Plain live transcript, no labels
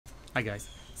Hi guys,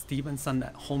 Stevenson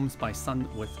at Homes by Sun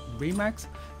with Remax.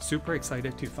 Super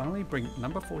excited to finally bring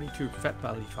number 42 Fred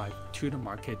Valley Drive to the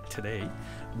market today.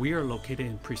 We are located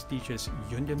in prestigious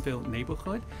Unionville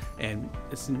neighborhood, and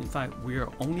in fact we are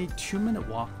only 2-minute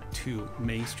walk to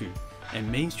Main Street.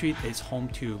 And Main Street is home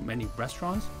to many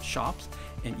restaurants, shops,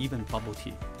 and even bubble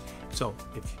tea. So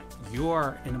if you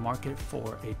are in the market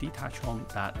for a detached home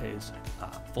that is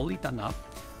fully done up,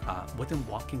 within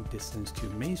walking distance to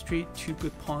Main Street, two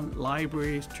good pond,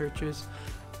 libraries, churches,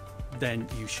 then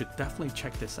you should definitely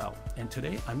check this out. And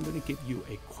today I'm going to give you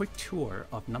a quick tour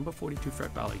of number 42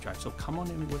 Fred Valley Drive. So come on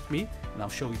in with me and I'll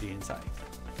show you the inside.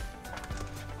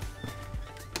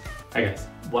 Hi guys,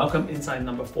 welcome inside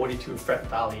number 42 Fred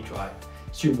Valley Drive.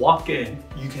 So you walk in,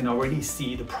 you can already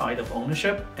see the pride of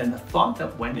ownership and the thought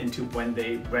that went into when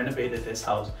they renovated this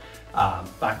house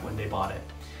back when they bought it.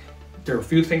 There are a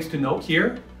few things to note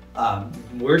here.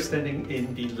 We're standing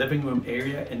in the living room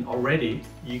area, and already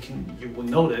you will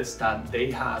notice that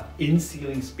they have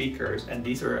in-ceiling speakers, and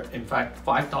these are in fact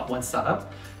 5.1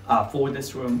 setup for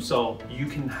this room, so you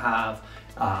can have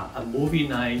a movie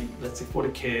night, let's say for the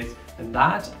kids, and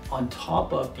that on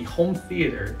top of the home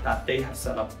theater that they have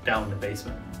set up down in the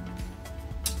basement.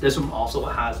 This room also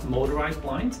has motorized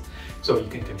blinds, so you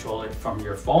can control it from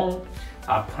your phone.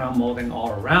 Crown molding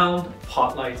all around,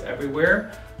 pot lights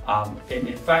everywhere. And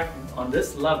in fact, on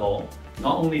this level,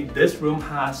 not only this room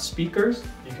has speakers,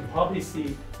 you can probably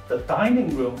see the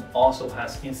dining room also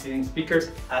has in-ceiling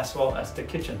speakers, as well as the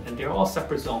kitchen, and they're all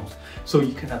separate zones. So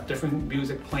you can have different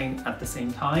music playing at the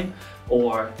same time,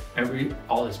 or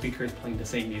all the speakers playing the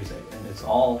same music, and it's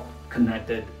all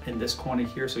connected in this corner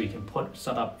here. So you can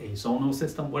set up a zonal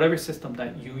system, whatever system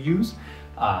that you use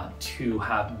to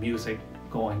have music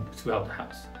going throughout the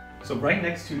house. So right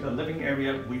next to the living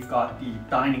area, we've got the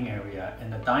dining area,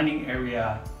 and the dining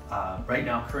area right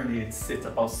now currently it sits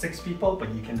about 6 people,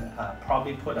 but you can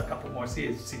probably put a couple more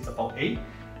seats. It seats about 8.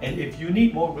 And if you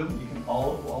need more room, you can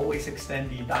always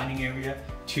extend the dining area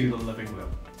to the living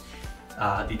room.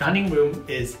 The dining room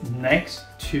is next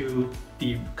to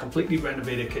the completely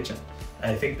renovated kitchen.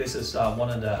 And I think this is one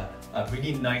of the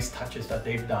really nice touches that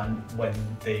they've done when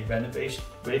they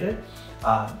renovated.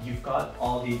 You've got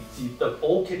all the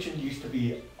old kitchen used to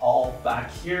be all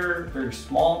back here, very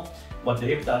small. What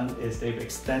they've done is they've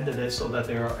extended it so that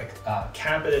there are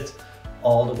cabinets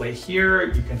all the way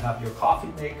here. You can have your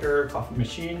coffee maker, coffee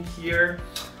machine here,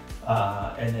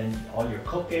 and then all your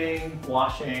cooking,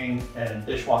 washing, and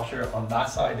dishwasher on that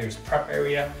side. There's prep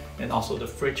area, and also the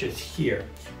fridge is here.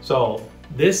 So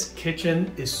this kitchen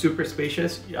is super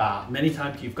spacious. Many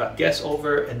times you've got guests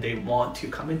over and they want to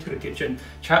come into the kitchen,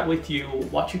 chat with you,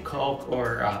 watch you cook,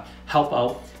 or help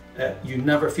out. You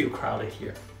never feel crowded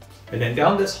here. And then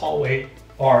down this hallway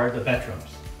are the bedrooms.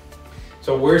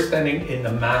 So we're standing in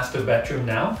the master bedroom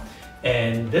now.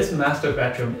 And this master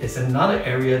bedroom is another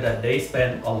area that they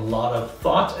spend a lot of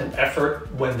thought and effort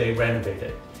when they renovate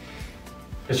it.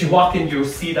 As you walk in, you'll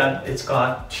see that it's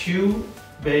got 2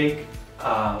 big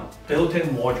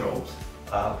built-in wardrobes,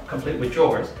 complete with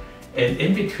drawers. And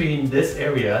in between this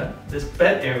area, this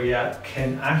bed area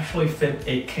can actually fit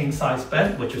a king-size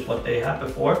bed, which is what they had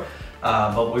before,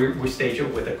 but we staged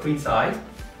it with a queen size.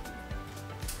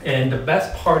 And the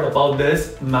best part about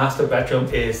this master bedroom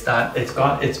is that it's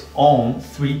got its own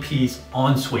 3-piece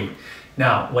ensuite.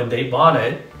 Now, when they bought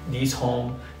it, this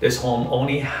home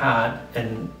only had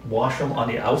a washroom on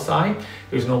the outside.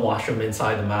 There's no washroom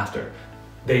inside the master.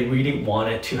 They really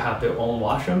wanted to have their own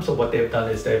washroom, so what they've done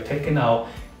is they've taken out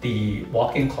the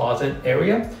walk-in closet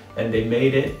area and they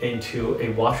made it into a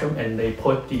washroom, and they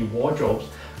put the wardrobes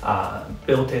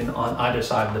built in on either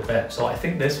side of the bed. So I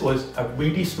think this was a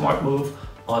really smart move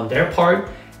on their part,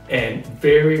 and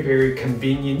very, very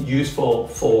convenient, useful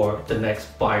for the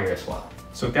next buyer as well.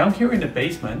 So down here in the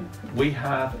basement, we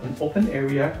have an open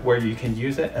area where you can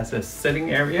use it as a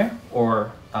sitting area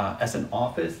or as an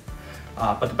office.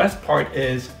 But the best part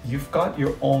is you've got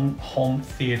your own home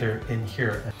theater in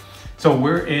here. So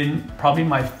we're in probably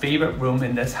my favorite room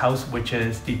in this house, which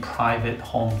is the private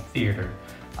home theater.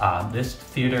 This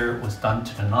theater was done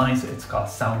to the nines. It's got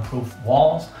soundproof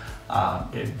walls.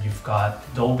 You've got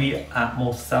Dolby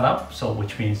Atmos setup, so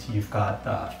which means you've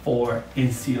got 4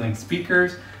 in-ceiling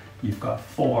speakers. You've got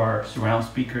 4 surround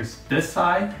speakers this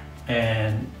side,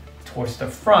 and towards the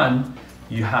front,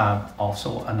 you have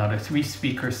also another 3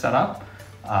 speakers set up,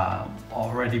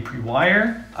 already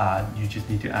pre-wired. You just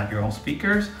need to add your own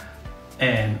speakers,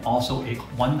 and also a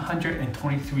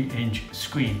 123-inch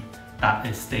screen that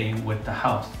is staying with the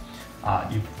house.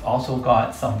 You've also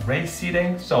got some raised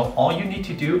seating, so all you need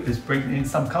to do is bring in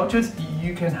some couches.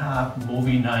 You can have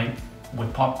movie night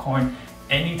with popcorn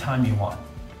anytime you want.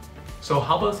 So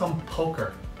how about some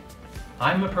poker?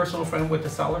 I'm a personal friend with the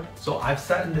seller, so I've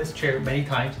sat in this chair many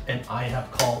times and I have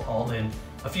called all in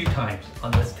a few times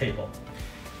on this table.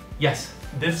 Yes,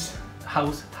 this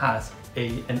house has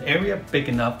an area big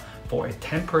enough for a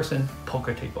 10-person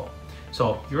poker table.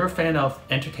 So if you're a fan of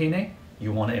entertaining,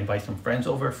 you want to invite some friends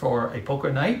over for a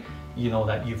poker night, you know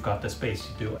that you've got the space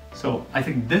to do it. So I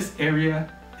think this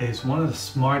area is one of the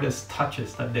smartest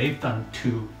touches that they've done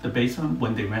to the basement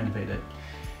when they renovated.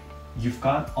 You've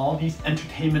got all these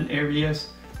entertainment areas,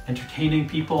 entertaining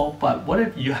people, but what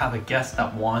if you have a guest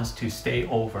that wants to stay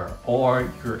over,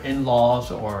 or your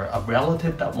in-laws or a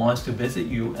relative that wants to visit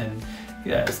you and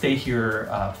stay here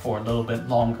for a little bit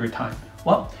longer time?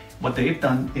 Well, what they've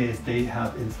done is they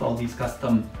have installed these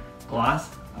custom glass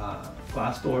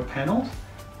door panels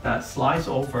that slides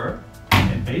over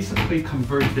and basically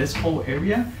convert this whole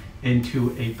area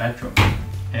into a bedroom.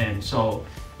 And so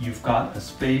you've got a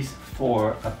space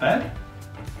for a bed,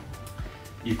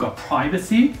 you've got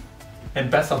privacy, and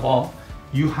best of all,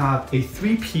 you have a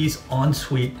 3-piece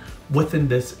ensuite within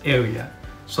this area,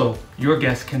 so your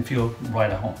guests can feel right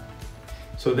at home.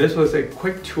 So this was a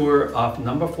quick tour of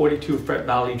number 42 Fred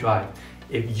Valley Drive.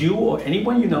 If you or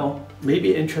anyone you know may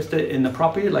be interested in a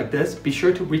property like this, be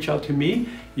sure to reach out to me.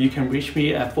 You can reach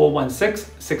me at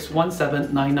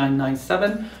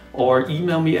 416-617-9997 or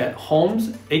email me at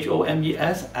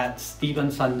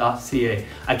homes@stevenson.ca.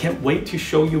 I can't wait to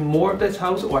show you more of this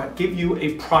house or give you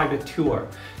a private tour.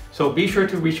 So be sure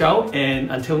to reach out,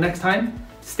 and until next time,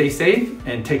 stay safe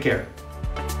and take care.